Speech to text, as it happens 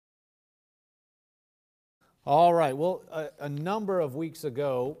All right. Well, a number of weeks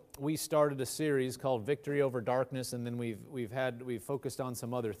ago, we started a series called "Victory Over Darkness," and then we've focused on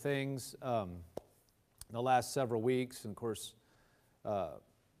some other things the last several weeks, and of course, the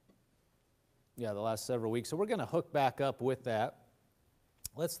last several weeks. So we're going to hook back up with that.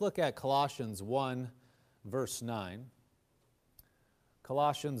 Let's look at Colossians 1, verse 9.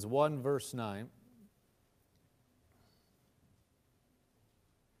 Colossians 1, verse 9.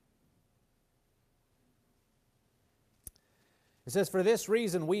 It says, "For this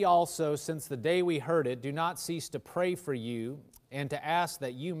reason we also, since the day we heard it, do not cease to pray for you and to ask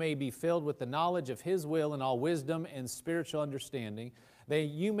that you may be filled with the knowledge of His will and all wisdom and spiritual understanding, that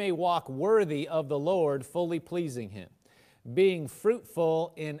you may walk worthy of the Lord, fully pleasing Him, being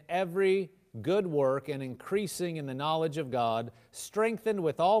fruitful in every good work and increasing in the knowledge of God, strengthened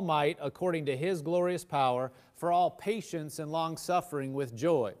with all might according to His glorious power, for all patience and long-suffering with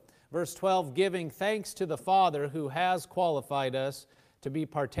joy." Verse 12, "Giving thanks to the Father who has qualified us to be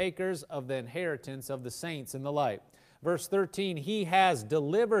partakers of the inheritance of the saints in the light." Verse 13, "He has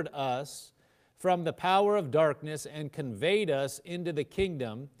delivered us from the power of darkness and conveyed us into the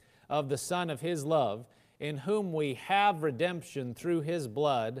kingdom of the Son of His love, in whom we have redemption through His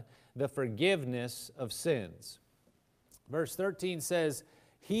blood, the forgiveness of sins." Verse 13 says,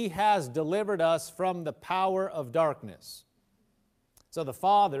 "He has delivered us from the power of darkness." So the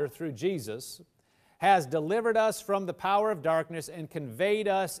Father, through Jesus, has delivered us from the power of darkness and conveyed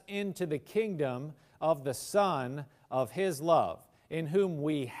us into the kingdom of the Son of His love, in whom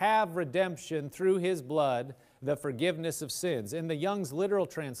we have redemption through His blood, the forgiveness of sins. In the Young's literal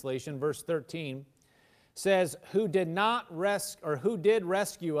translation, verse 13 says, who did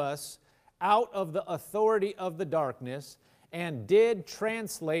rescue us out of the authority of the darkness and did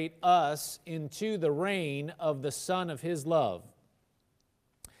translate us into the reign of the Son of His love.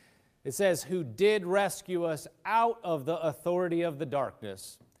 It says, who did rescue us out of the authority of the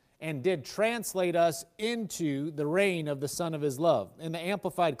darkness and did translate us into the reign of the Son of His love. In the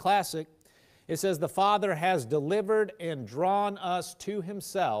Amplified Classic, it says, the Father has delivered and drawn us to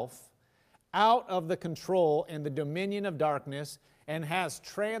Himself out of the control and the dominion of darkness and has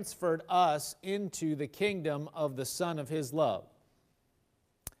transferred us into the kingdom of the Son of His love.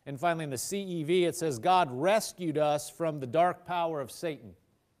 And finally, in the CEV, it says, God rescued us from the dark power of Satan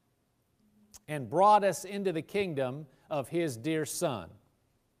and brought us into the kingdom of His dear Son.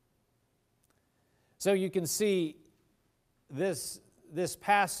 So you can see this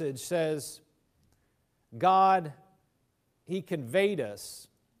passage says, God, He conveyed us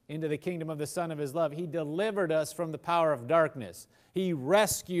into the kingdom of the Son of His love. He delivered us from the power of darkness. He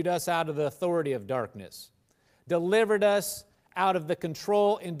rescued us out of the authority of darkness, delivered us out of the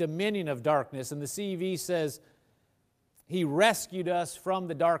control and dominion of darkness. And the CEV says, He rescued us from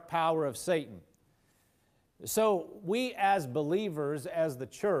the dark power of Satan. So we as believers, as the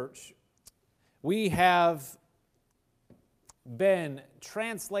church, we have been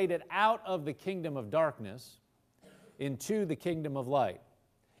translated out of the kingdom of darkness into the kingdom of light,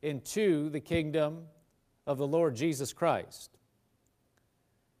 into the kingdom of the Lord Jesus Christ.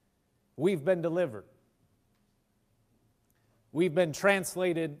 We've been delivered. We've been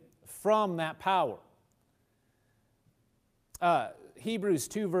translated from that power. Hebrews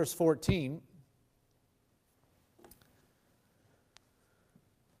 2, verse 14,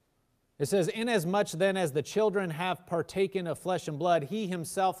 it says, "Inasmuch then as the children have partaken of flesh and blood, He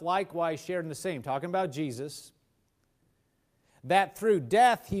Himself likewise shared in the same," talking about Jesus, "that through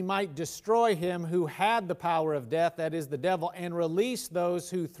death He might destroy him who had the power of death, that is the devil, and release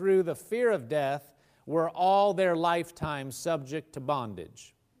those who through the fear of death were all their lifetime subject to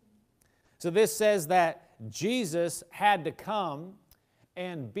bondage." So this says that Jesus had to come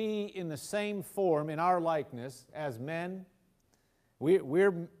and be in the same form, in our likeness, as men.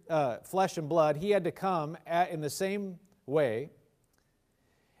 We're flesh and blood. He had to come in the same way,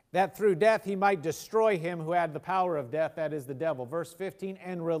 that through death He might destroy him who had the power of death, that is the devil. Verse 15,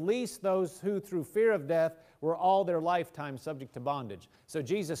 "and release those who through fear of death were all their lifetime subject to bondage." So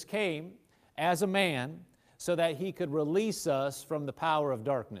Jesus came as a man so that He could release us from the power of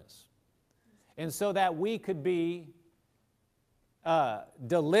darkness, and so that we could be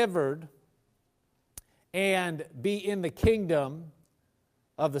delivered and be in the kingdom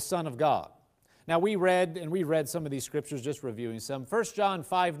of the Son of God. Now we read some of these scriptures, just reviewing some. 1 John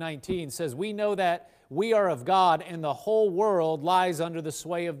 5:19 says, "We know that we are of God, and the whole world lies under the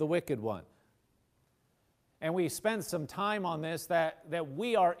sway of the wicked one." And we spent some time on this, that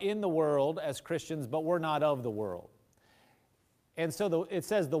we are in the world as Christians, but we're not of the world. And so it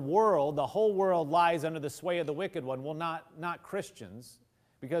says the whole world lies under the sway of the wicked one. Well, not Christians,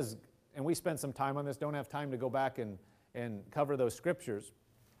 because and we spent some time on this, don't have time to go back and cover those scriptures.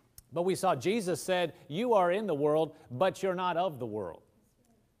 But we saw Jesus said, you are in the world, but you're not of the world.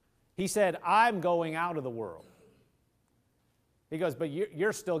 He said, I'm going out of the world. He goes, but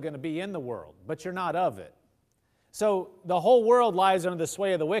you're still going to be in the world, but you're not of it. So the whole world lies under the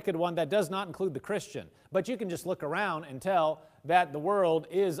sway of the wicked one. That does not include the Christian. But you can just look around and tell that the world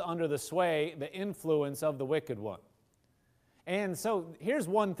is under the sway, the influence of the wicked one. And so here's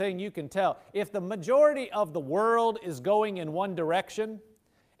one thing you can tell. If the majority of the world is going in one direction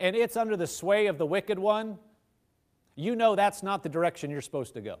and it's under the sway of the wicked one, you know that's not the direction you're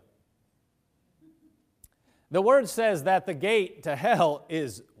supposed to go. The Word says that the gate to hell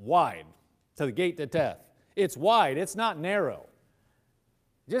is wide, to the gate to death. It's wide, it's not narrow.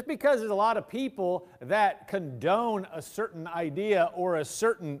 Just because there's a lot of people that condone a certain idea or a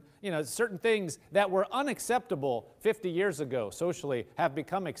certain things that were unacceptable 50 years ago socially have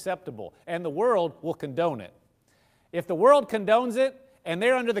become acceptable, and the world will condone it. If the world condones it and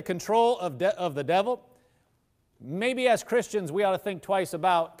they're under the control of the devil, maybe as Christians we ought to think twice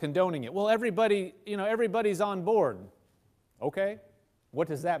about condoning it. Well, everybody's on board. Okay, what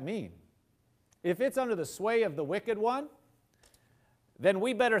does that mean? If it's under the sway of the wicked one, then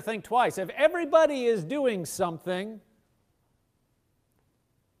we better think twice. If everybody is doing something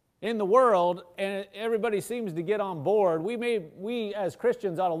in the world and everybody seems to get on board, we as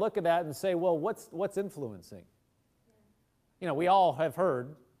Christians ought to look at that and say, well, what's influencing? We all have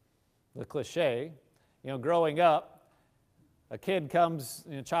heard the cliche, growing up, a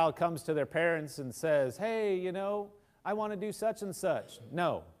child comes to their parents and says, hey, I want to do such and such.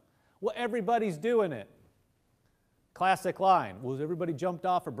 No. Well, everybody's doing it. Classic line. Well, has everybody jumped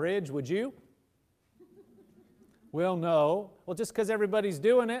off a bridge? Would you? Well, no. Well, just because everybody's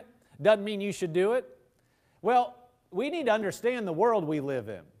doing it doesn't mean you should do it. Well, we need to understand the world we live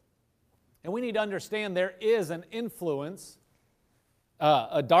in. And we need to understand there is an influence,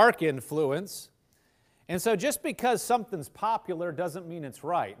 a dark influence. And so just because something's popular doesn't mean it's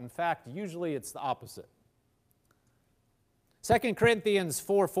right. In fact, usually it's the opposite. 2 Corinthians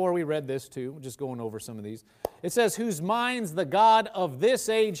 4:4, we read this too, just going over some of these. It says, whose minds the God of this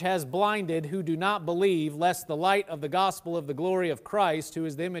age has blinded, who do not believe, lest the light of the gospel of the glory of Christ, who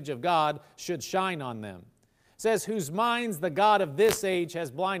is the image of God, should shine on them. It says, whose minds the God of this age has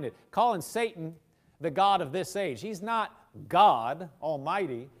blinded. Calling Satan the God of this age. He's not God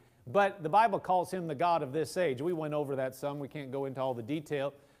Almighty, but the Bible calls him the God of this age. We went over that some. We can't go into all the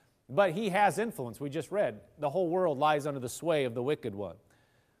detail. But he has influence. We just read, the whole world lies under the sway of the wicked one.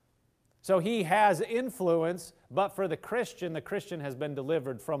 So he has influence, but for the Christian has been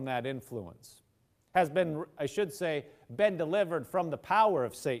delivered from that influence. Has been, I should say, been delivered from the power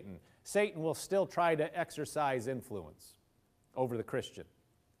of Satan. Satan will still try to exercise influence over the Christian.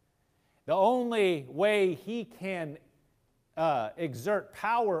 The only way he can exert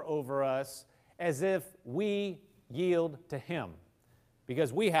power over us is if we yield to him.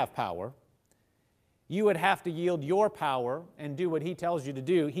 Because we have power. You would have to yield your power and do what he tells you to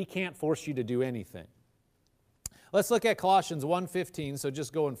do. He can't force you to do anything. Let's look at Colossians 1:15, so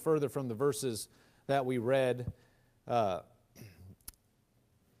just going further from the verses that we read. In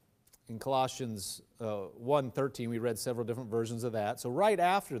Colossians 1:13, we read several different versions of that. So right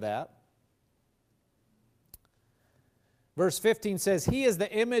after that, verse 15 says, he is the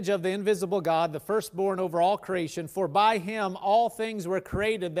image of the invisible God, the firstborn over all creation, for by him all things were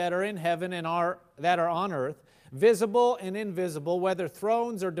created that are in heaven and that are on earth, visible and invisible, whether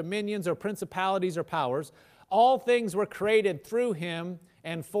thrones or dominions or principalities or powers. All things were created through him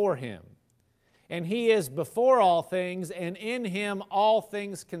and for him. And he is before all things, and in him all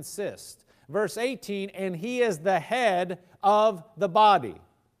things consist. Verse 18, and he is the head of the body,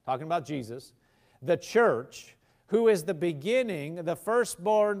 talking about Jesus, the church, who is the beginning, the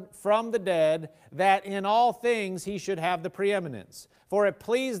firstborn from the dead, that in all things he should have the preeminence. For it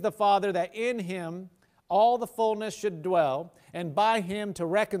pleased the Father that in him all the fullness should dwell, and by him to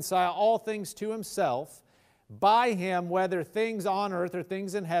reconcile all things to himself, by him, whether things on earth or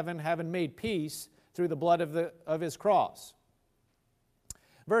things in heaven, having made peace through the blood of his cross.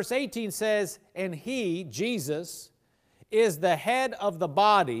 Verse 18 says, and he, Jesus, is the head of the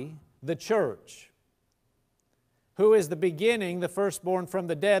body, the church, who is the beginning, the firstborn from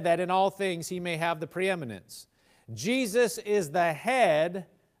the dead, that in all things he may have the preeminence. Jesus is the head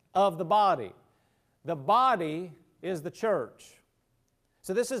of the body. The body is the church.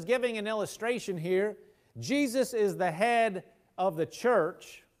 So this is giving an illustration here. Jesus is the head of the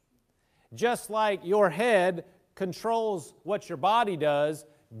church, just like your head controls what your body does.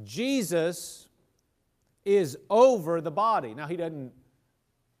 Jesus is over the body. Now, he doesn't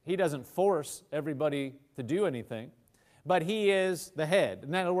He doesn't force everybody to do anything, but He is the head.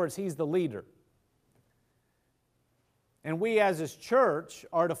 In other words, He's the leader. And we as His church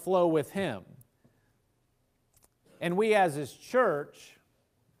are to flow with Him. And we as His church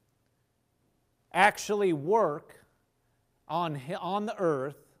actually work on the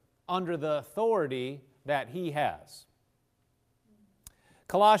earth under the authority that He has.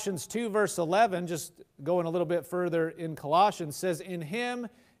 Colossians 2 verse 11, just going a little bit further in Colossians, says, "In Him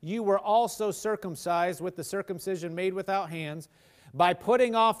you were also circumcised with the circumcision made without hands, by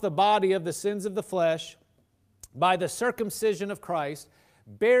putting off the body of the sins of the flesh, by the circumcision of Christ,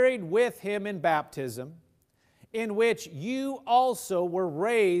 buried with Him in baptism, in which you also were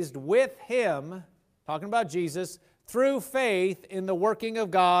raised with Him," talking about Jesus, "through faith in the working of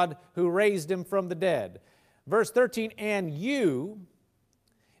God who raised Him from the dead." Verse 13, "And you,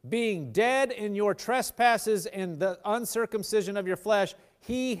 being dead in your trespasses and the uncircumcision of your flesh,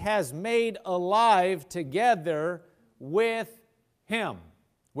 He has made alive together with Him,"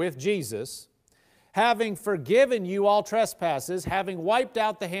 with Jesus, "having forgiven you all trespasses, having wiped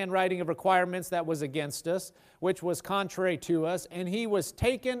out the handwriting of requirements that was against us, which was contrary to us, and He has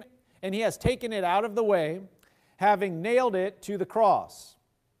taken it out of the way, having nailed it to the cross.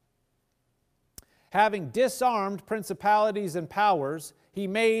 Having disarmed principalities and powers, He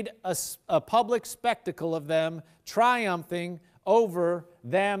made a public spectacle of them, triumphing over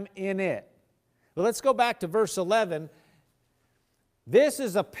them in it." Well, let's go back to verse 11. This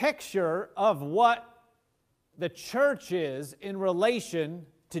is a picture of what the church is in relation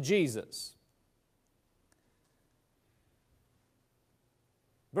to Jesus.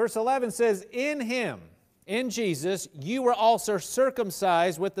 Verse 11 says, "In Him," in Jesus, "you were also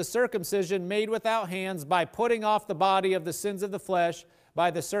circumcised with the circumcision made without hands, by putting off the body of the sins of the flesh, by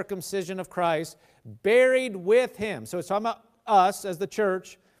the circumcision of Christ, buried with Him." So it's talking about us as the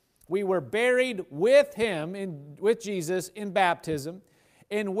church. We were buried with Him, with Jesus, in baptism,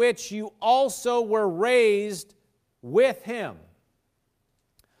 in which you also were raised with Him,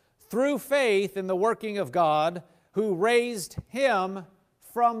 through faith in the working of God who raised Him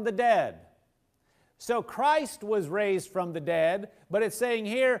from the dead. So Christ was raised from the dead, but it's saying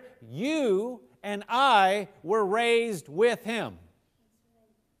here, you and I were raised with Him.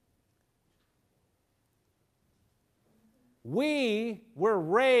 We were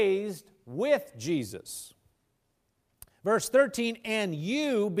raised with Jesus. Verse 13, "And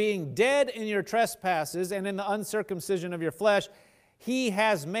you, being dead in your trespasses and in the uncircumcision of your flesh, He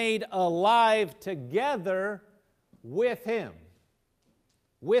has made alive together with Him,"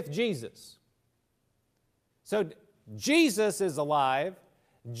 with Jesus. So Jesus is alive.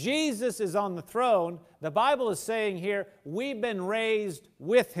 Jesus is on the throne. The Bible is saying here, we've been raised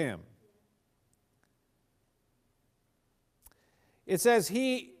with Him. It says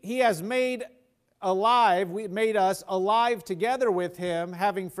He has made us alive together with Him,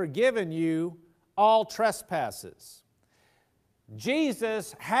 having forgiven you all trespasses.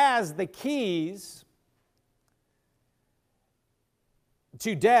 Jesus has the keys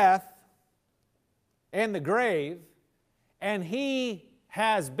to death and the grave, and He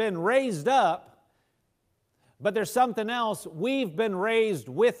has been raised up, but there's something else. We've been raised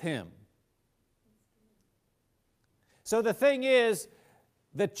with Him. So the thing is,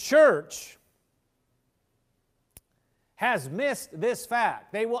 the church has missed this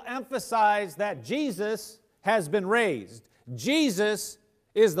fact. They will emphasize that Jesus has been raised. Jesus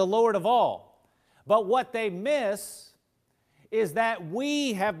is the Lord of all. But what they miss is that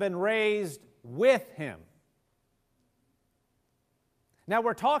we have been raised with Him. Now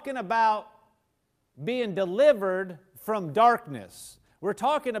we're talking about being delivered from darkness. We're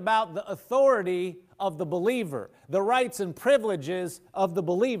talking about the authority of the believer, the rights and privileges of the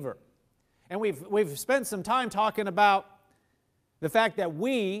believer. And we've spent some time talking about the fact that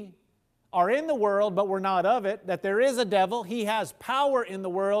we are in the world, but we're not of it, that there is a devil. He has power in the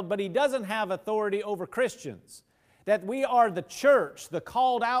world, but he doesn't have authority over Christians. That we are the church, the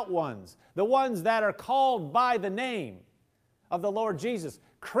called out ones, the ones that are called by the name of the Lord Jesus.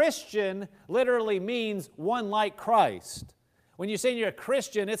 Christian literally means one like Christ. When you say you're a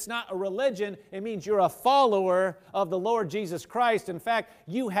Christian, it's not a religion. It means you're a follower of the Lord Jesus Christ. In fact,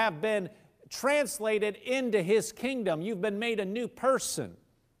 you have been translated into His kingdom. You've been made a new person.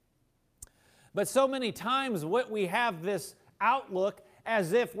 But so many times we have this outlook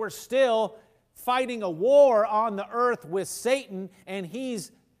as if we're still fighting a war on the earth with Satan, and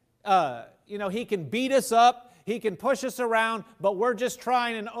he's, he can beat us up, he can push us around, but we're just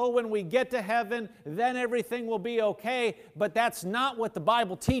trying, and when we get to heaven, then everything will be okay. But that's not what the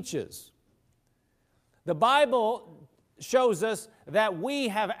Bible teaches. The Bible shows us that we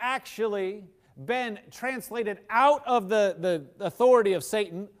have actually been translated out of the authority of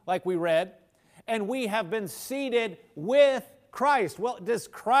Satan, like we read, and we have been seated with Christ. Well, does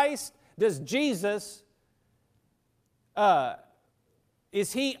Jesus,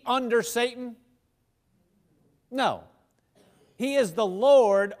 is He under Satan? No. He is the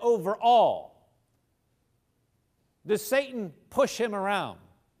Lord over all. Does Satan push Him around?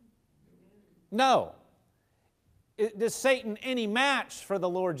 No. Is Satan any match for the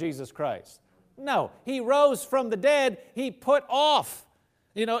Lord Jesus Christ? No. He rose from the dead. He put off.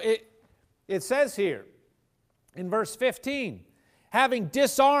 It says here in verse 15, having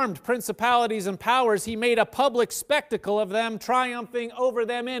disarmed principalities and powers, He made a public spectacle of them, triumphing over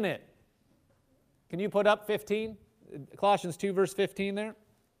them in it. Can you put up 15? Colossians 2 verse 15 there.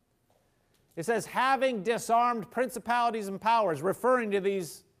 It says, having disarmed principalities and powers, referring to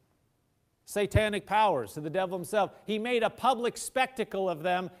these satanic powers, to the devil himself. He made a public spectacle of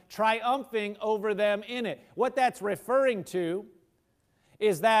them, triumphing over them in it. What that's referring to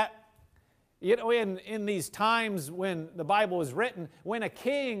is that, in these times when the Bible was written, when a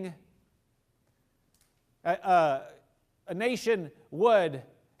king, a nation would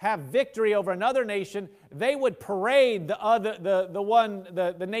have victory over another nation, they would parade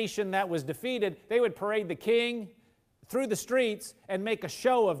the nation that was defeated. They would parade the king through the streets and make a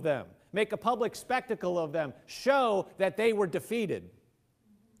show of them, make a public spectacle of them, show that they were defeated.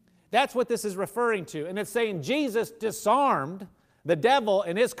 That's what this is referring to. And it's saying Jesus disarmed the devil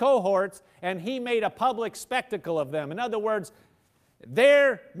and his cohorts, and He made a public spectacle of them. In other words,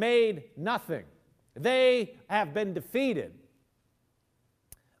 they're made nothing. They have been defeated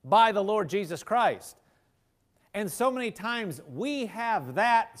by the Lord Jesus Christ. And so many times we have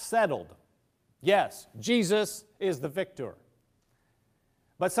that settled. Yes, Jesus is the victor.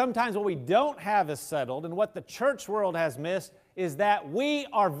 But sometimes what we don't have is settled, and what the church world has missed is that we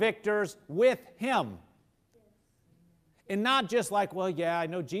are victors with Him. And not just like, well, yeah, I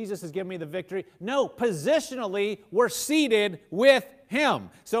know Jesus has given me the victory. No, positionally, we're seated with Him.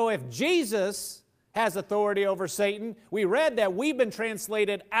 So if Jesus has authority over Satan, we read that we've been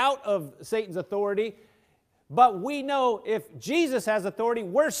translated out of Satan's authority, but we know if Jesus has authority,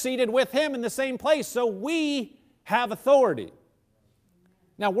 we're seated with Him in the same place, so we have authority.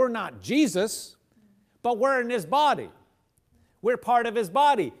 Now, we're not Jesus, but we're in His body. We're part of His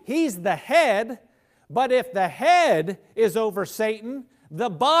body. He's the head, but if the head is over Satan, the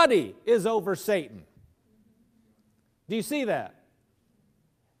body is over Satan. Do you see that?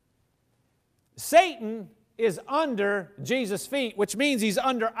 Satan is under Jesus' feet, which means He's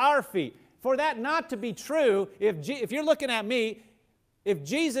under our feet. For that not to be true, if you're looking at me, if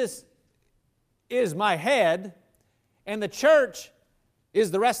Jesus is my head and the church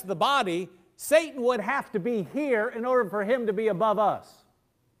is the rest of the body, Satan would have to be here in order for him to be above us.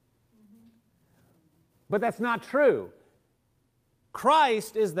 But that's not true.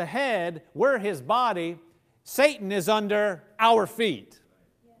 Christ is the head, we're His body, Satan is under our feet.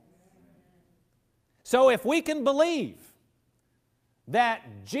 So if we can believe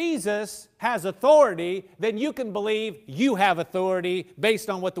that Jesus has authority, then you can believe you have authority based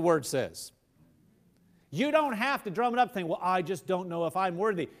on what the Word says. You don't have to drum it up saying, well, I just don't know if I'm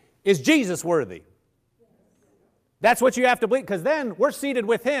worthy. Is Jesus worthy? That's what you have to believe, because then we're seated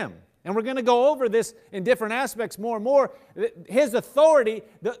with Him. And we're going to go over this in different aspects more and more. His authority,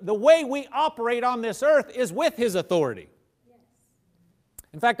 the way we operate on this earth is with His authority. Yes.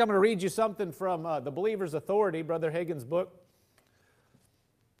 In fact, I'm going to read you something from The Believer's Authority, Brother Hagin's book.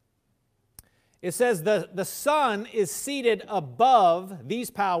 It says, the Son is seated above these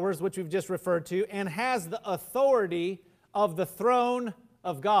powers, which we've just referred to, and has the authority of the throne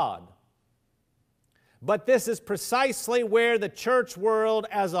of God. But this is precisely where the church world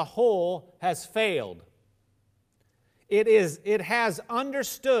as a whole has failed. It has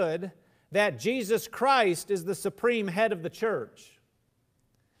understood that Jesus Christ is the supreme head of the church.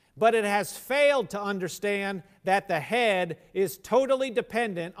 But it has failed to understand that the head is totally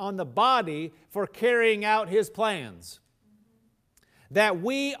dependent on the body for carrying out His plans. That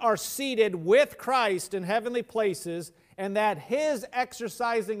we are seated with Christ in heavenly places, and that His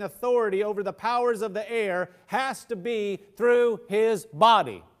exercising authority over the powers of the air has to be through His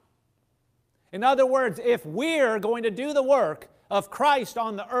body. In other words, if we're going to do the work of Christ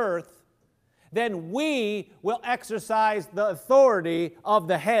on the earth, then we will exercise the authority of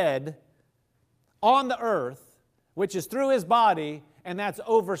the head on the earth, which is through His body, and that's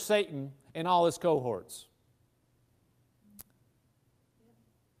over Satan and all his cohorts.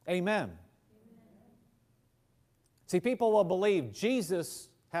 Amen. See, people will believe Jesus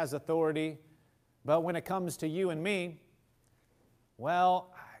has authority, but when it comes to you and me,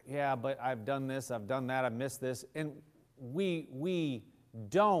 well, yeah, but I've done this, I've done that, I've missed this. And we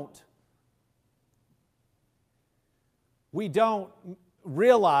don't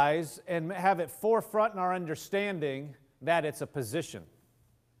realize and have it forefront in our understanding that it's a position.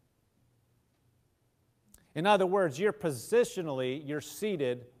 In other words, positionally, you're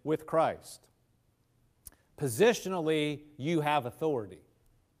seated with Christ. Positionally, you have authority.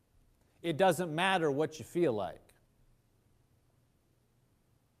 It doesn't matter what you feel like.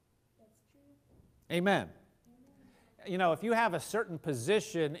 That's true. Amen. You know, if you have a certain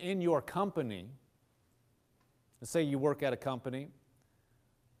position in your company, let's say you work at a company,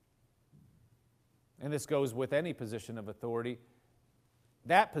 and this goes with any position of authority,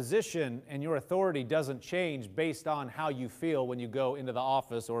 that position and your authority doesn't change based on how you feel when you go into the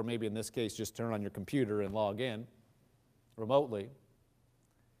office, or maybe in this case, just turn on your computer and log in remotely.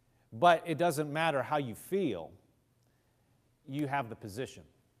 But it doesn't matter how you feel, you have the position.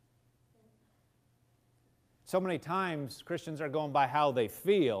 So many times Christians are going by how they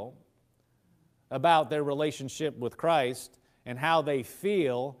feel about their relationship with Christ and how they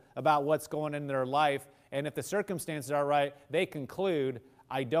feel about what's going on in their life. And if the circumstances are right, they conclude,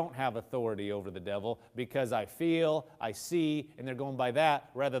 I don't have authority over the devil because I feel, I see, and they're going by that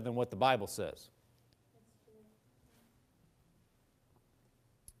rather than what the Bible says.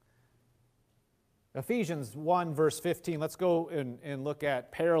 Ephesians 1, verse 15. Let's go and look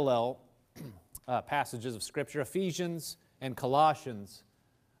at parallel passages of Scripture. Ephesians and Colossians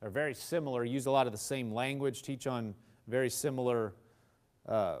are very similar, use a lot of the same language, teach on very similar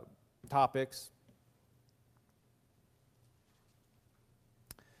topics.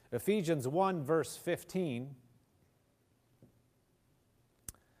 Ephesians 1, verse 15.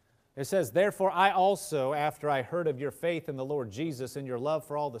 It says, Therefore I also, after I heard of your faith in the Lord Jesus and your love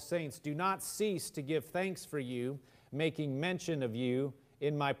for all the saints, do not cease to give thanks for you, making mention of you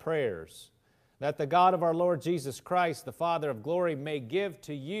in my prayers, that the God of our Lord Jesus Christ, the Father of glory, may give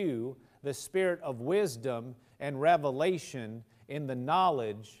to you the spirit of wisdom and revelation in the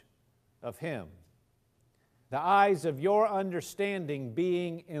knowledge of Him, the eyes of your understanding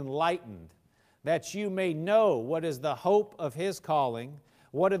being enlightened, that you may know what is the hope of His calling,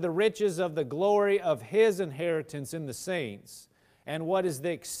 what are the riches of the glory of His inheritance in the saints, and what is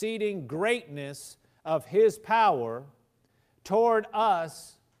the exceeding greatness of His power toward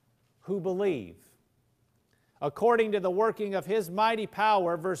us who believe, according to the working of His mighty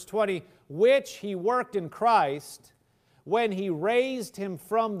power, verse 20, which He worked in Christ when He raised Him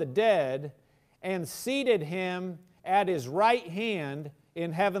from the dead and seated Him at His right hand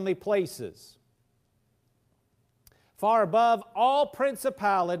in heavenly places, far above all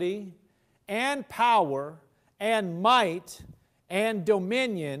principality and power and might and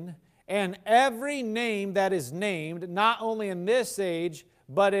dominion and every name that is named, not only in this age,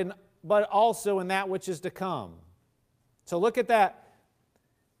 but also in that which is to come. So look at that.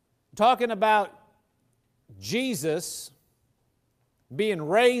 Talking about Jesus being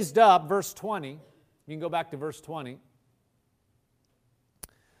raised up, verse 20. You can go back to verse 20.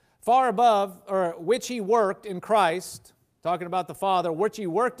 Far above, or which He worked in Christ, talking about the Father, which He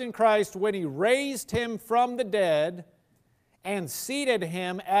worked in Christ when He raised Him from the dead and seated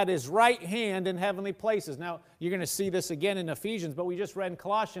Him at His right hand in heavenly places. Now, you're going to see this again in Ephesians, but we just read in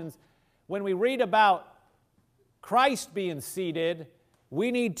Colossians. When we read about Christ being seated,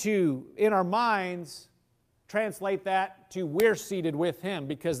 we need to, in our minds, translate that to we're seated with Him,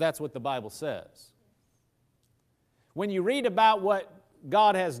 because that's what the Bible says. When you read about what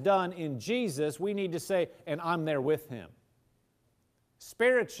God has done in Jesus, we need to say, and I'm there with Him.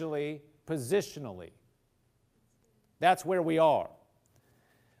 Spiritually, positionally. That's where we are.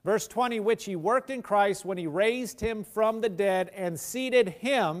 Verse 20, which He worked in Christ when He raised Him from the dead and seated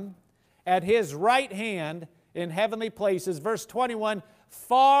Him at His right hand in heavenly places. Verse 21,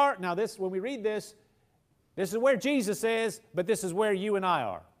 now this, when we read this is where Jesus is, but this is where you and I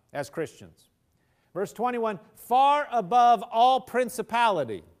are as Christians. Verse 21, far above all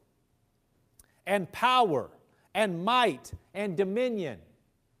principality and power and might and dominion.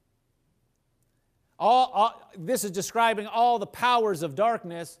 This is describing all the powers of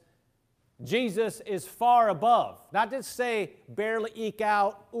darkness. Jesus is far above. Not to say barely eke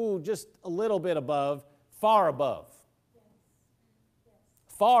out, just a little bit above, far above.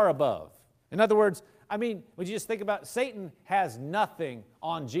 Far above. In other words, when you just think about it, Satan has nothing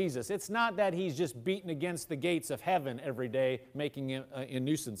on Jesus. It's not that he's just beating against the gates of heaven every day, making a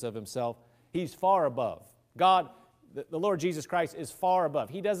nuisance of himself. He's far above. God, the Lord Jesus Christ, is far above.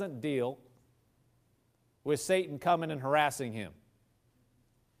 He doesn't deal with Satan coming and harassing him,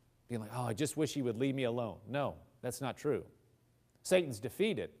 being like, I just wish he would leave me alone. No, that's not true. Satan's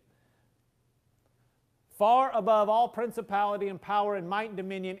defeated. Far above all principality and power and might and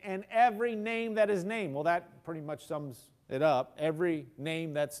dominion and every name that is named. Well, that pretty much sums it up. Every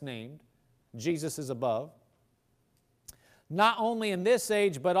name that's named. Jesus is above. Not only in this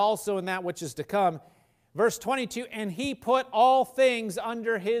age, but also in that which is to come. Verse 22, and he put all things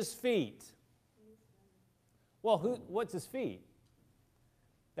under his feet. Well, what's his feet?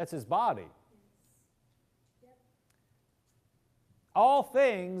 That's his body. All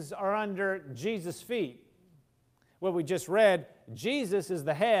things are under Jesus' feet. What we just read, Jesus is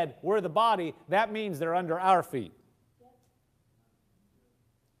the head, we're the body. That means they're under our feet.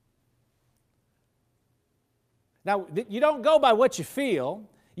 Now, you don't go by what you feel.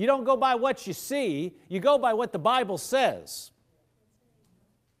 You don't go by what you see. You go by what the Bible says.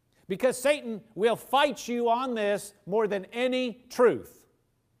 Because Satan will fight you on this more than any truth.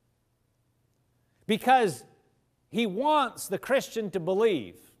 Because he wants the Christian to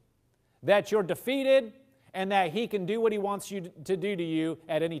believe that you're defeated and that he can do what he wants you to do to you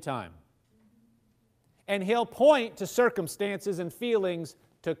at any time. And he'll point to circumstances and feelings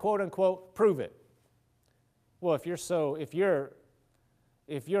to quote unquote prove it. Well, if you're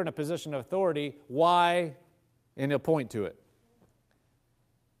in a position of authority, why? And he'll point to it.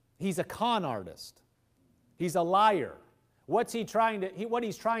 He's a con artist. He's a liar. What he's trying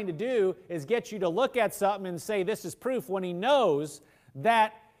to do is get you to look at something and say this is proof, when he knows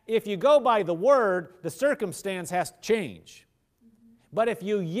that if you go by the Word, the circumstance has to change. But if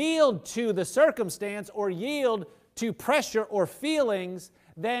you yield to the circumstance or yield to pressure or feelings,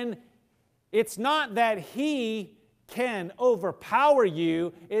 then it's not that he can overpower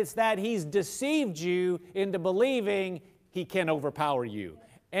you, it's that he's deceived you into believing he can overpower you.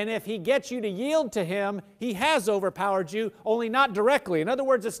 And if he gets you to yield to him, he has overpowered you, only not directly. In other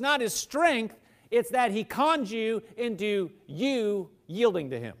words, it's not his strength, it's that he conned you into you yielding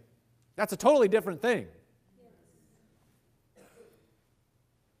to him. That's a totally different thing.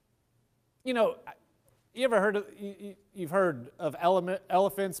 You know, you ever heard of, you've heard of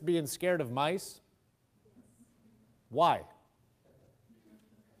elephants being scared of mice? Why?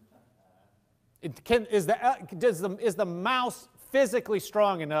 Is the mouse physically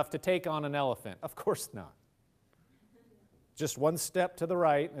strong enough to take on an elephant? Of course not. Just one step to the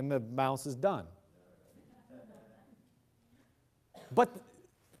right and the mouse is done. But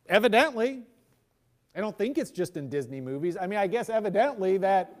evidently, I don't think it's just in Disney movies. I mean, I guess evidently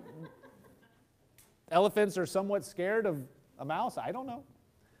that elephants are somewhat scared of a mouse. I don't know.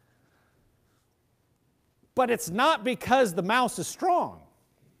 But it's not because the mouse is strong.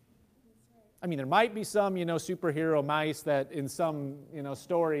 I mean, there might be some, superhero mice that in some,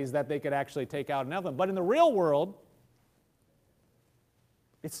 stories that they could actually take out an elephant. But in the real world,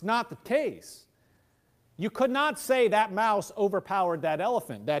 it's not the case. You could not say that mouse overpowered that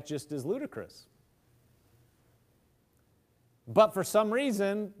elephant. That just is ludicrous. But for some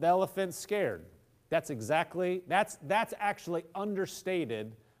reason, the elephant's scared. That's actually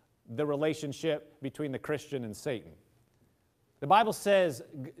understated the relationship between the Christian and Satan. The Bible says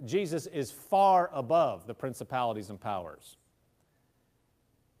Jesus is far above the principalities and powers.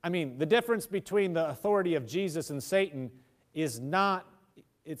 I mean, the difference between the authority of Jesus and Satan is not,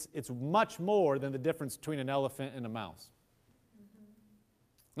 it's much more than the difference between an elephant and a mouse.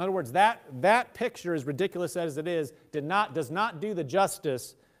 In other words, that picture, as ridiculous as it is, does not do the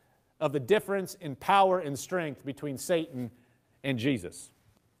justice of the difference in power and strength between Satan and Jesus.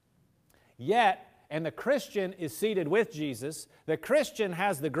 Yet, and the Christian is seated with Jesus, the Christian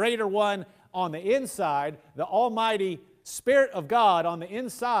has the greater one on the inside, the almighty Spirit of God on the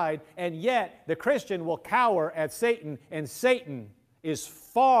inside, and yet the Christian will cower at Satan, and Satan is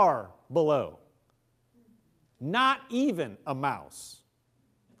far below. Not even a mouse.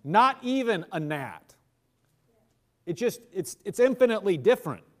 Not even a gnat. It's infinitely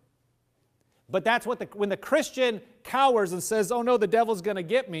different. But that's what when the Christian cowers and says, oh no, the devil's going to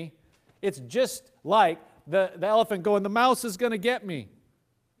get me, it's just like the elephant going, the mouse is going to get me.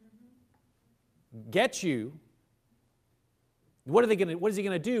 Get you. What is he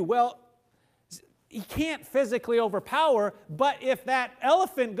going to do? Well, he can't physically overpower, but if that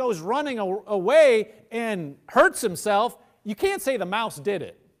elephant goes running away and hurts himself, you can't say the mouse did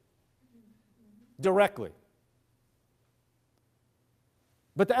it directly.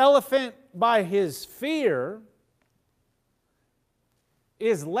 But the elephant, by his fear,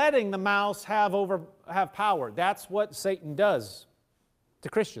 is letting the mouse have power. That's what Satan does to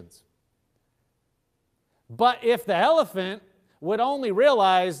Christians. But if the elephant would only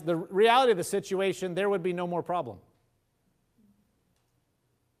realize the reality of the situation, there would be no more problem.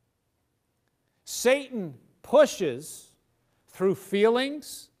 Satan pushes through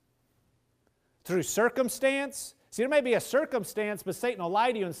feelings, through circumstance. See, there may be a circumstance, but Satan will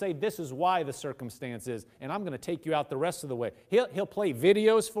lie to you and say, this is why the circumstance is, and I'm going to take you out the rest of the way. He'll play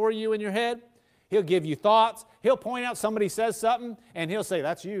videos for you in your head. He'll give you thoughts. He'll point out somebody says something, and he'll say,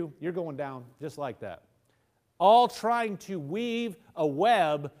 that's you. You're going down just like that. All trying to weave a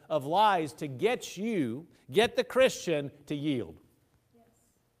web of lies to get the Christian to yield. Yes.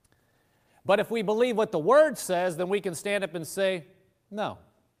 But if we believe what the Word says, then we can stand up and say, no.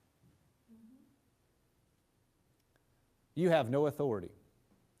 You have no authority.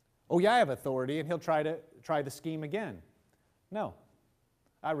 Oh, yeah, I have authority, and he'll try the scheme again. No.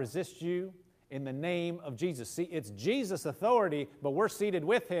 I resist you in the name of Jesus. See, it's Jesus' authority, but we're seated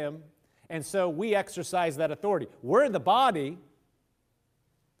with Him, and so we exercise that authority. We're in the body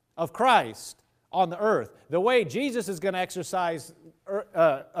of Christ on the earth. The way Jesus is going to exercise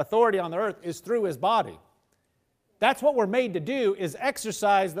authority on the earth is through His body. That's what we're made to do, is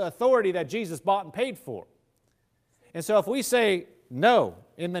exercise the authority that Jesus bought and paid for. And so if we say no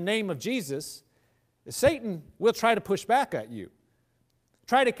in the name of Jesus, Satan will try to push back at you.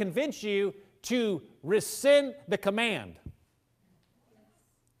 Try to convince you to rescind the command.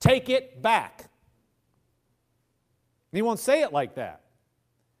 Take it back. He won't say it like that.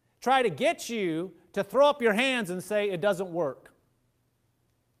 Try to get you to throw up your hands and say it doesn't work.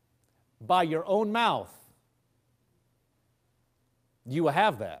 By your own mouth, you will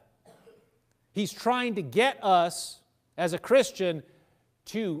have that. He's trying to get us as a Christian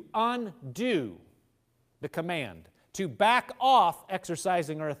to undo the command, to back off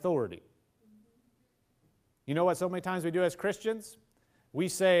exercising our authority. You know what so many times we do as Christians? We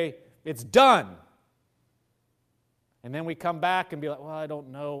say, it's done. And then we come back and be like, well, I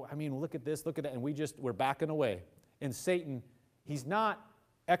don't know. I mean, look at this, look at that. And we're backing away. And Satan, he's not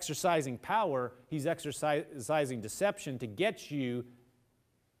exercising power. He's exercising deception to get you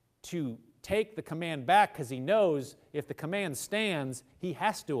to take the command back, because he knows if the command stands, he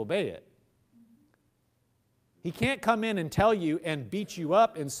has to obey it. He can't come in and tell you and beat you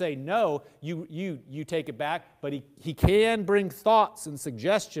up and say, no, you take it back, but he can bring thoughts and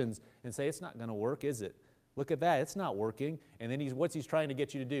suggestions and say, it's not going to work, is it? Look at that, it's not working. And then what's he trying to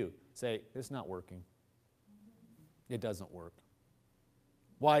get you to do? Say, it's not working. It doesn't work.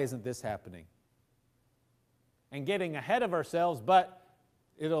 Why isn't this happening? And getting ahead of ourselves, but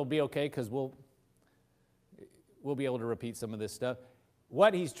it'll be okay because we'll be able to repeat some of this stuff.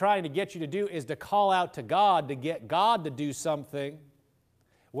 What he's trying to get you to do is to call out to God, to get God to do something,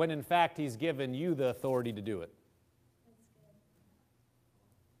 when in fact He's given you the authority to do it.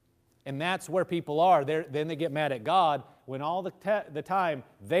 And that's where people are. Then they get mad at God when all the time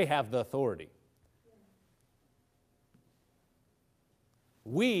they have the authority.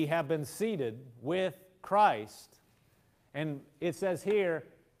 We have been seated with Christ. And it says here,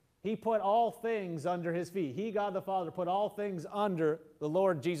 He put all things under His feet. He, God the Father, put all things under the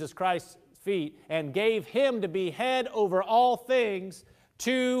Lord Jesus Christ's feet and gave Him to be head over all things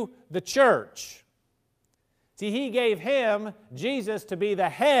to the church. See, He gave Him, Jesus, to be the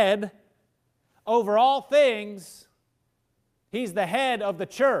head over all things. He's the head of the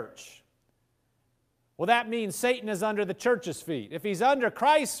church. Well, that means Satan is under the church's feet. If he's under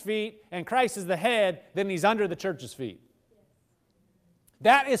Christ's feet and Christ is the head, then he's under the church's feet.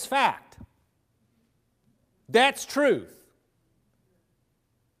 That is fact. That's truth.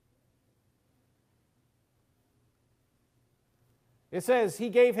 It says, He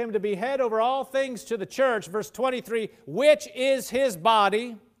gave Him to be head over all things to the church, verse 23, which is His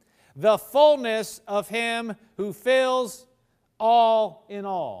body, the fullness of Him who fills all in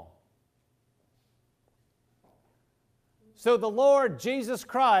all. So the Lord Jesus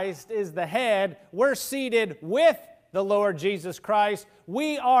Christ is the head. We're seated with the Lord Jesus Christ.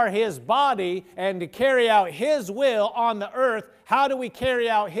 We are His body, and to carry out His will on the earth, how do we carry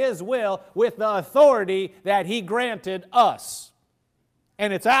out His will? With the authority that He granted us.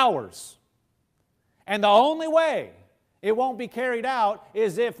 And it's ours. And the only way it won't be carried out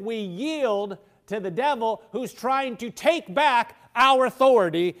is if we yield to the devil, who's trying to take back our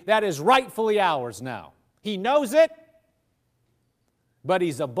authority that is rightfully ours now. He knows it, but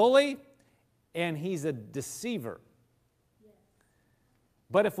he's a bully and he's a deceiver.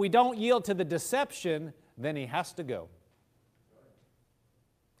 But if we don't yield to the deception, then he has to go.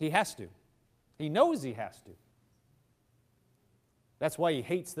 He has to. He knows he has to. That's why he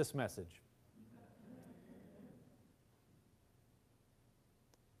hates this message.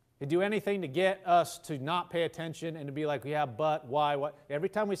 He'd do anything to get us to not pay attention and to be like, yeah, but, why, what? Every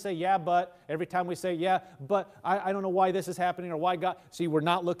time we say, yeah, but, every time we say, yeah, but, I don't know why this is happening or why God. See, we're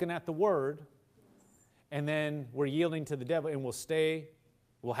not looking at the Word. and then we're yielding to the devil, and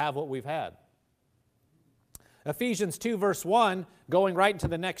we'll have what we've had. Ephesians 2 verse 1, going right into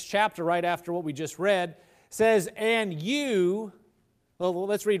the next chapter right after what we just read, says, and you, well,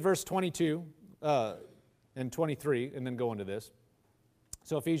 let's read verse 22 and 23 and then go into this.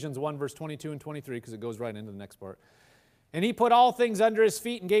 So Ephesians 1 verse 22 and 23, because it goes right into the next part. And he put all things under his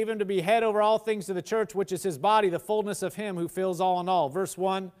feet and gave him to be head over all things to the church, which is his body, the fullness of him who fills all in all. Verse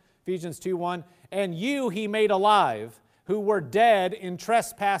 1, Ephesians 2:1, and you he made alive, who were dead in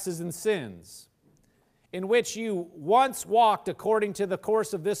trespasses and sins, in which you once walked according to the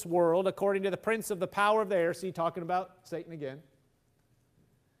course of this world, according to the prince of the power of the air. See, talking about Satan again.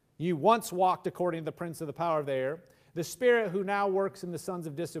 You once walked according to the prince of the power of the air, the spirit who now works in the sons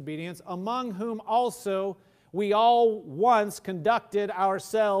of disobedience, among whom also we all once conducted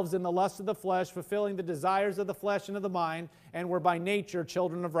ourselves in the lust of the flesh, fulfilling the desires of the flesh and of the mind, and were by nature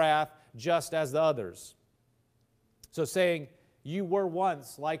children of wrath, just as the others. So saying, you were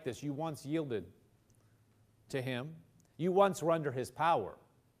once like this. You once yielded to him. You once were under his power.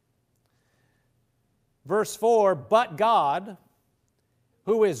 Verse 4, but God,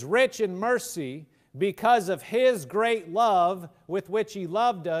 who is rich in mercy, because of his great love with which he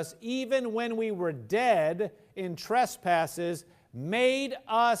loved us, even when we were dead in trespasses, made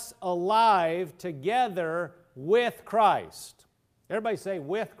us alive together with Christ. Everybody say,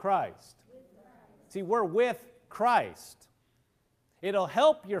 with Christ. See, we're with Christ. It'll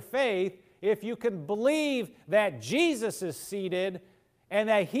help your faith if you can believe that Jesus is seated and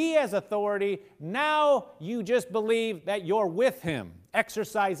that he has authority. Now you just believe that you're with him,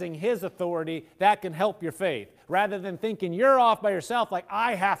 exercising his authority. That can help your faith. Rather than thinking you're off by yourself, like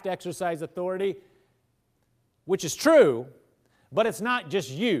I have to exercise authority, which is true, but it's not just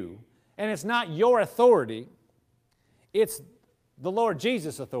you, and it's not your authority. It's the Lord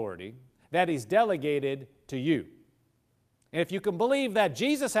Jesus' authority that he's delegated to you. And if you can believe that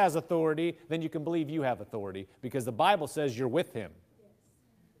Jesus has authority, then you can believe you have authority, because the Bible says you're with him.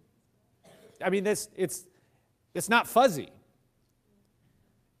 I mean, it's not fuzzy.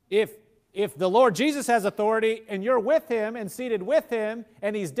 If the Lord Jesus has authority and you're with him and seated with him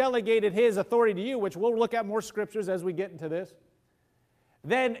and he's delegated his authority to you, which we'll look at more scriptures as we get into this,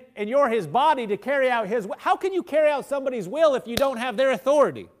 then, and you're his body to carry out his will. How can you carry out somebody's will if you don't have their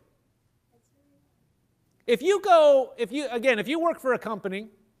authority? If you work for a company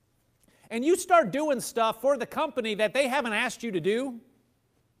and you start doing stuff for the company that they haven't asked you to do,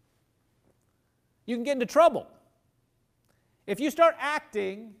 you can get into trouble. If you start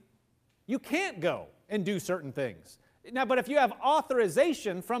acting, you can't go and do certain things. Now, but if you have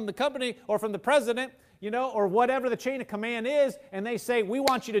authorization from the company or from the president, or whatever the chain of command is, and they say, we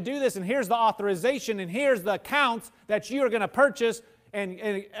want you to do this, and here's the authorization, and here's the accounts that you are going to purchase and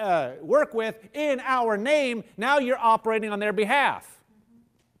work with in our name, now you're operating on their behalf.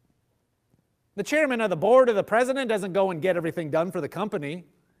 The chairman of the board or the president doesn't go and get everything done for the company.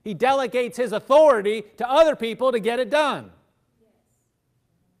 He delegates his authority to other people to get it done.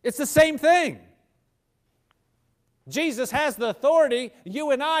 It's the same thing. Jesus has the authority.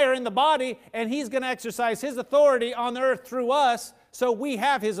 You and I are in the body, and he's going to exercise his authority on the earth through us, so we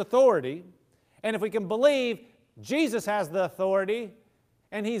have his authority. And if we can believe Jesus has the authority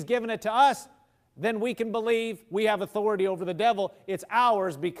and he's given it to us, then we can believe we have authority over the devil. It's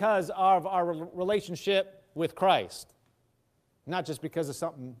ours because of our relationship with Christ, not just because of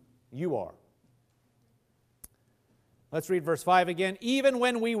something you are. Let's read verse 5 again. Even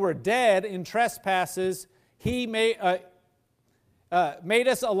when we were dead in trespasses, he made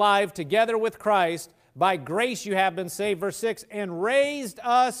us alive together with Christ. By grace you have been saved. Verse 6, and raised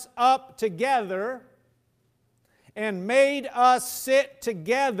us up together and made us sit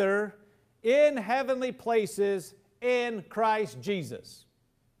together in heavenly places in Christ Jesus,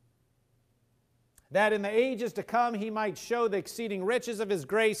 that in the ages to come he might show the exceeding riches of his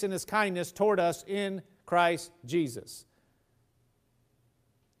grace and his kindness toward us in Christ Jesus.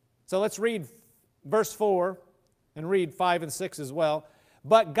 So let's read verse 4 and read 5 and 6 as well.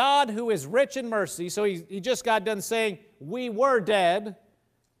 But God, who is rich in mercy, so he just got done saying, we were dead.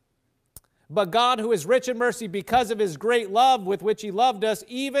 But God, who is rich in mercy, because of his great love with which he loved us,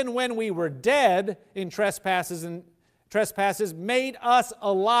 even when we were dead in trespasses, made us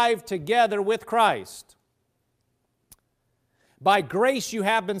alive together with Christ. By grace you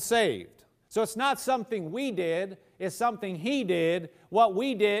have been saved. So it's not something we did, it's something he did. What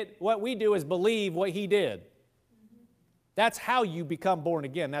we do is believe what he did. That's how you become born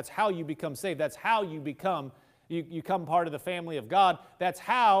again. That's how you become saved. That's how you become part of the family of God. That's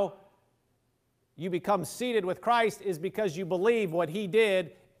how you become seated with Christ, is because you believe what he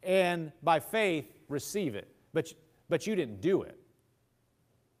did and by faith receive it, but you didn't do it.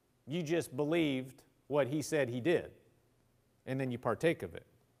 You just believed what he said he did, and then you partake of it.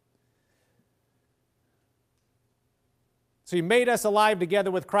 So he made us alive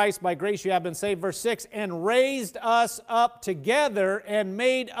together with Christ. By grace you have been saved. Verse 6, and raised us up together and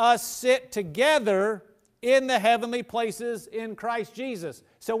made us sit together in the heavenly places in Christ Jesus.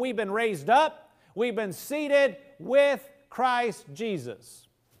 So we've been raised up. We've been seated with Christ Jesus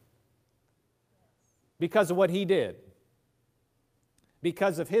because of what he did,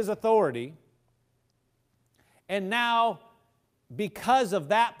 because of his authority. And now, because of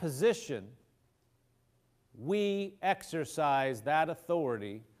that position, we exercise that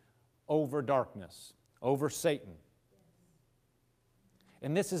authority over darkness, over Satan.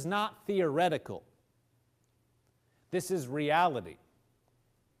 And this is not theoretical. This is reality.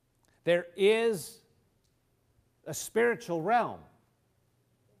 There is a spiritual realm.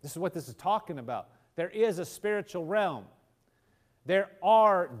 This is what this is talking about. There is a spiritual realm. There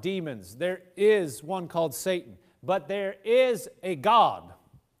are demons. There is one called Satan. But there is a God.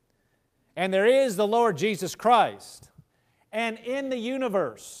 And there is the Lord Jesus Christ. And in the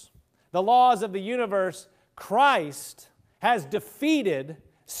universe, the laws of the universe, Christ has defeated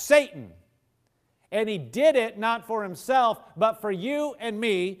Satan. And he did it not for himself, but for you and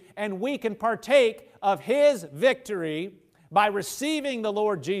me. And we can partake of his victory by receiving the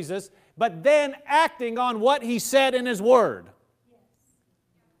Lord Jesus, but then acting on what he said in his word.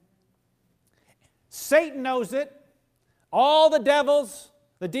 Satan knows it. All the devils,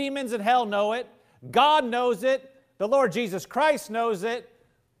 the demons in hell know it. God knows it. The Lord Jesus Christ knows it.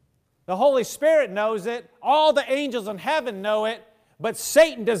 The Holy Spirit knows it. All the angels in heaven know it. But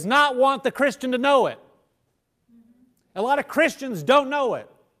Satan does not want the Christian to know it. A lot of Christians don't know it.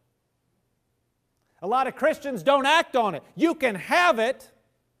 A lot of Christians don't act on it. You can have it.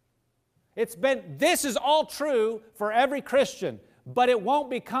 This is all true for every Christian, but it won't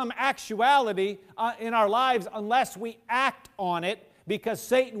become actuality in our lives unless we act on it, because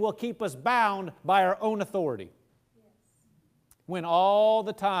Satan will keep us bound by our own authority. Yes. When all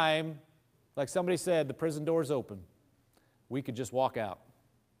the time, like somebody said, the prison door is open, we could just walk out.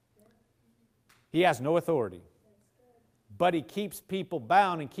 He has no authority. But he keeps people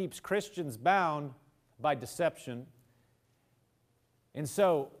bound and keeps Christians bound by deception. And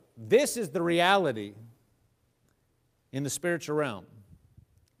so this is the reality in the spiritual realm.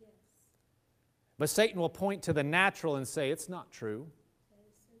 Yes. But Satan will point to the natural and say, it's not true. That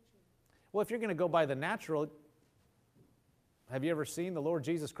is so true. Well, if you're going to go by the natural, have you ever seen the Lord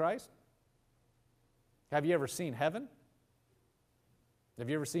Jesus Christ? Have you ever seen heaven? Have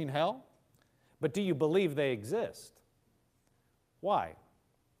you ever seen hell? But do you believe they exist? Why?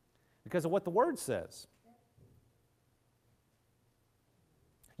 Because of what the Word says.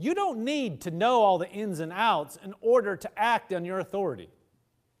 You don't need to know all the ins and outs in order to act on your authority.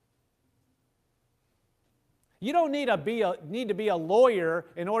 You don't need to be a lawyer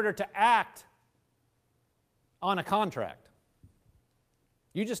in order to act on a contract.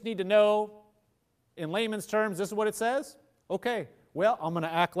 You just need to know, in layman's terms, this is what it says. Okay, well, I'm going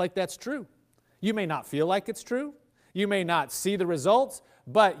to act like that's true. You may not feel like it's true. You may not see the results,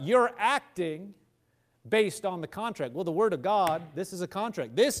 but you're acting based on the contract. Well, the Word of God, this is a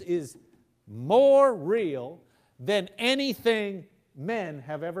contract. This is more real than anything men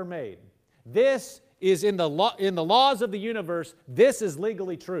have ever made. This is in the laws of the universe. This is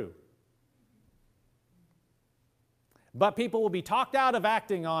legally true. But people will be talked out of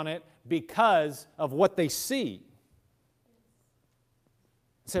acting on it because of what they see.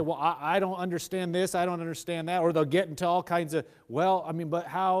 Say, well, I don't understand this, I don't understand that, or they'll get into all kinds of, but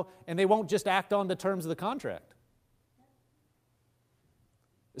how, and they won't just act on the terms of the contract.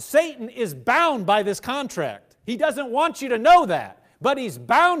 Satan is bound by this contract. He doesn't want you to know that, but he's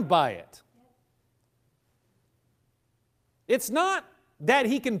bound by it. It's not that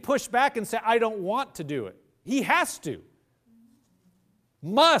he can push back and say, I don't want to do it. He has to.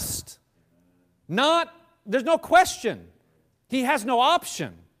 Must. Not, there's no question. He has no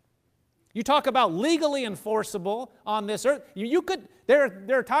option. You talk about legally enforceable on this earth. There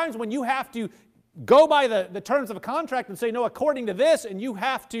are times when you have to go by the terms of a contract and say, no, according to this, and you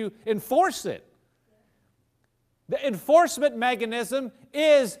have to enforce it. The enforcement mechanism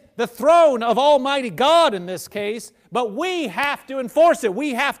is the throne of Almighty God in this case, but we have to enforce it.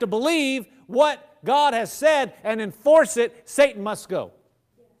 We have to believe what God has said and enforce it. Satan must go.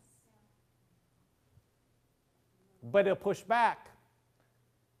 But he'll push back.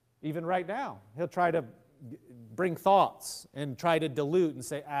 Even right now, he'll try to bring thoughts and try to dilute and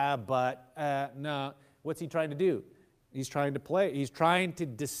say, no. What's he trying to do? He's trying to play. He's trying to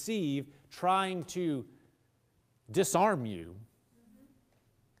deceive, trying to disarm you,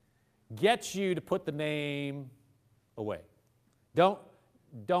 get you to put the name away. Don't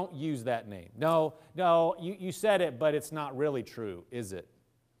use that name. No, you said it, but it's not really true, is it?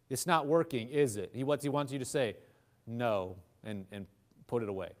 It's not working, is it? He wants you to say no and put it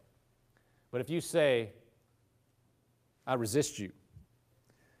away. But if you say, I resist you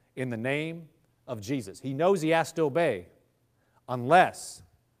in the name of Jesus, he knows he has to obey unless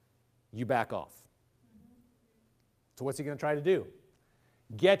you back off. So what's he going to try to do?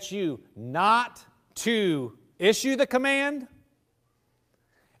 Get you not to issue the command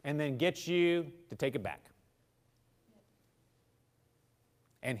and then get you to take it back.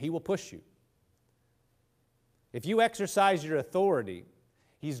 And he will push you. If you exercise your authority,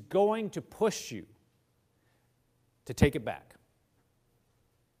 he's going to push you to take it back.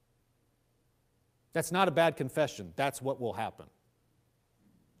 That's not a bad confession. That's what will happen.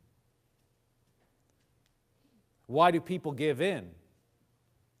 Why do people give in?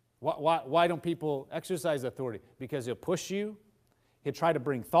 Why don't people exercise authority? Because he'll push you. He'll try to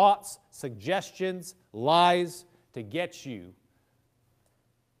bring thoughts, suggestions, lies to get you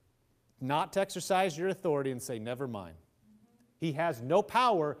not to exercise your authority and say, never mind. He has no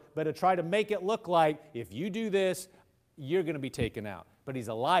power, but to try to make it look like if you do this, you're going to be taken out. But he's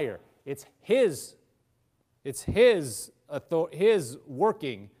a liar. It's his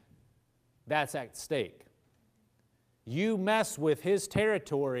working that's at stake. You mess with his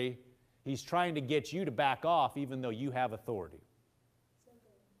territory, he's trying to get you to back off even though you have authority.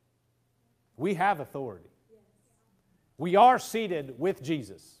 We have authority. We are seated with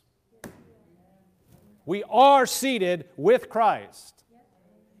Jesus. We are seated with Christ.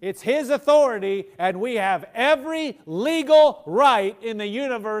 It's his authority, and we have every legal right in the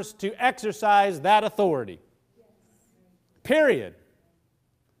universe to exercise that authority. Period.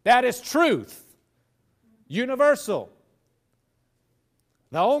 That is truth. Universal.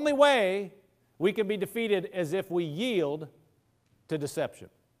 The only way we can be defeated is if we yield to deception.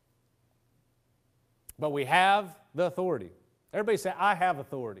 But we have the authority. Everybody say, I have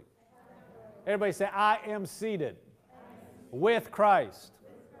authority. Everybody say, I am seated with Christ.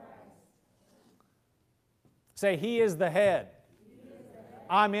 Say, he is the head.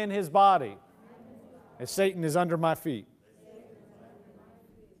 I'm in his body. And Satan is under my feet.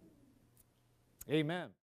 Amen.